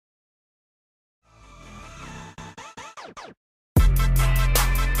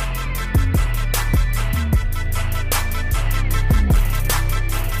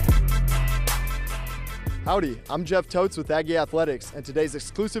Howdy, I'm Jeff Totes with Aggie Athletics, and today's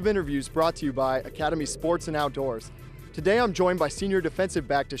exclusive interview is brought to you by Academy Sports and Outdoors. Today I'm joined by senior defensive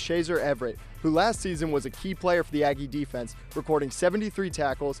back Deshazor Everett, who last season was a key player for the Aggie defense, recording 73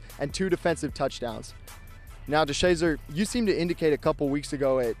 tackles and 2 defensive touchdowns. Now, Deshazor, you seemed to indicate a couple weeks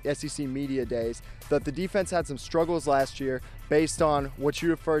ago at SEC Media Days that the defense had some struggles last year based on what you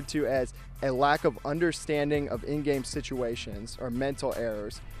referred to as a lack of understanding of in-game situations or mental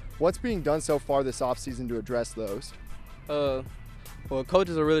errors. What's being done so far this offseason to address those? Well,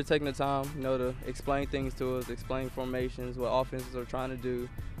 coaches are really taking the time, to explain things to us, explain formations, what offenses are trying to do,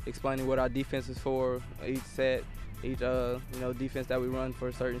 explaining what our defense is for, each set, each defense that we run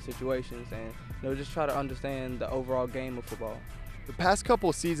for certain situations, and just try to understand the overall game of football. The past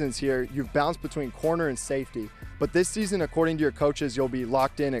couple of seasons here, you've bounced between corner and safety, but this season, according to your coaches, you'll be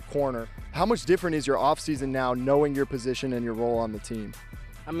locked in at corner. How much different is your offseason now, knowing your position and your role on the team?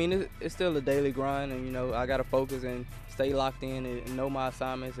 I mean, it's still a daily grind, and I got to focus and stay locked in and know my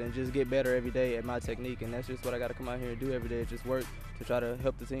assignments and just get better every day at my technique, and that's just what I got to come out here and do every day, just work to try to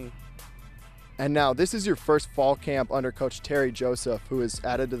help the team. And now, this is your first fall camp under Coach Terry Joseph, who is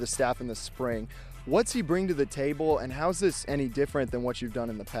added to the staff in the spring. What's he bring to the table, and how's this any different than what you've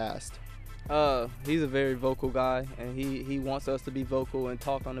done in the past? He's a very vocal guy, and he wants us to be vocal and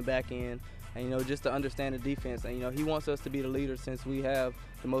talk on the back end, and just to understand the defense. And he wants us to be the leader, since we have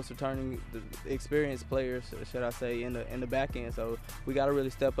the most returning experienced players, should I say, in the back end. So we got to really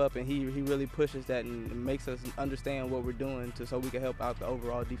step up, and he really pushes that and makes us understand what we're doing so we can help out the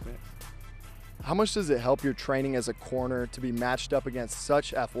overall defense. How much does it help your training as a corner to be matched up against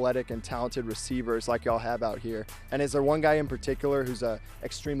such athletic and talented receivers like y'all have out here? And is there one guy in particular who's an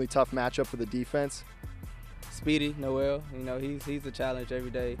extremely tough matchup for the defense? Speedy Noel, he's a challenge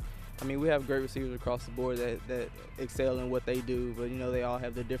every day. I mean, we have great receivers across the board that excel in what they do, but they all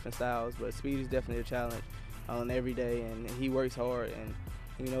have their different styles. But Speedy's definitely a challenge on every day, and he works hard, and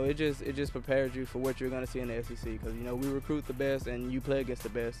it just prepares you for what you're going to see in the SEC, because we recruit the best and you play against the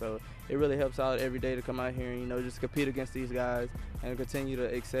best, so it really helps out every day to come out here and just compete against these guys and continue to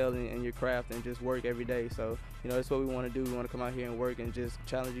excel in your craft and just work every day. So that's what we want to do. We want to come out here and work and just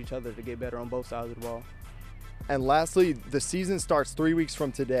challenge each other to get better on both sides of the ball. And lastly, the season starts 3 weeks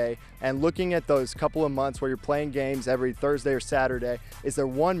from today, and looking at those couple of months where you're playing games every Thursday or Saturday, is there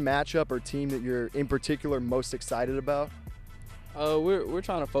one matchup or team that you're in particular most excited about? We're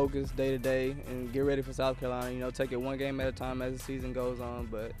trying to focus day to day and get ready for South Carolina. Take it one game at a time as the season goes on.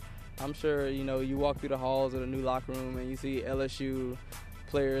 But I'm sure you walk through the halls of the new locker room and you see LSU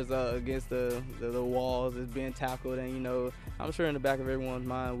players against the walls is being tackled, and I'm sure in the back of everyone's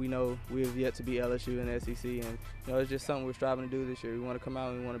mind we know we have yet to be LSU in the SEC, and it's just something we're striving to do this year. We want to come out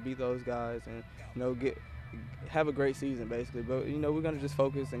and we want to beat those guys and have a great season basically. But we're going to just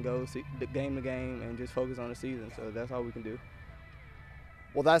focus and go game to game and just focus on the season. So that's all we can do.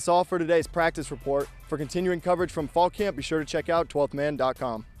 Well, that's all for today's practice report. For continuing coverage from fall camp, be sure to check out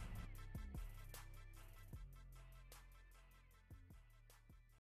 12thman.com.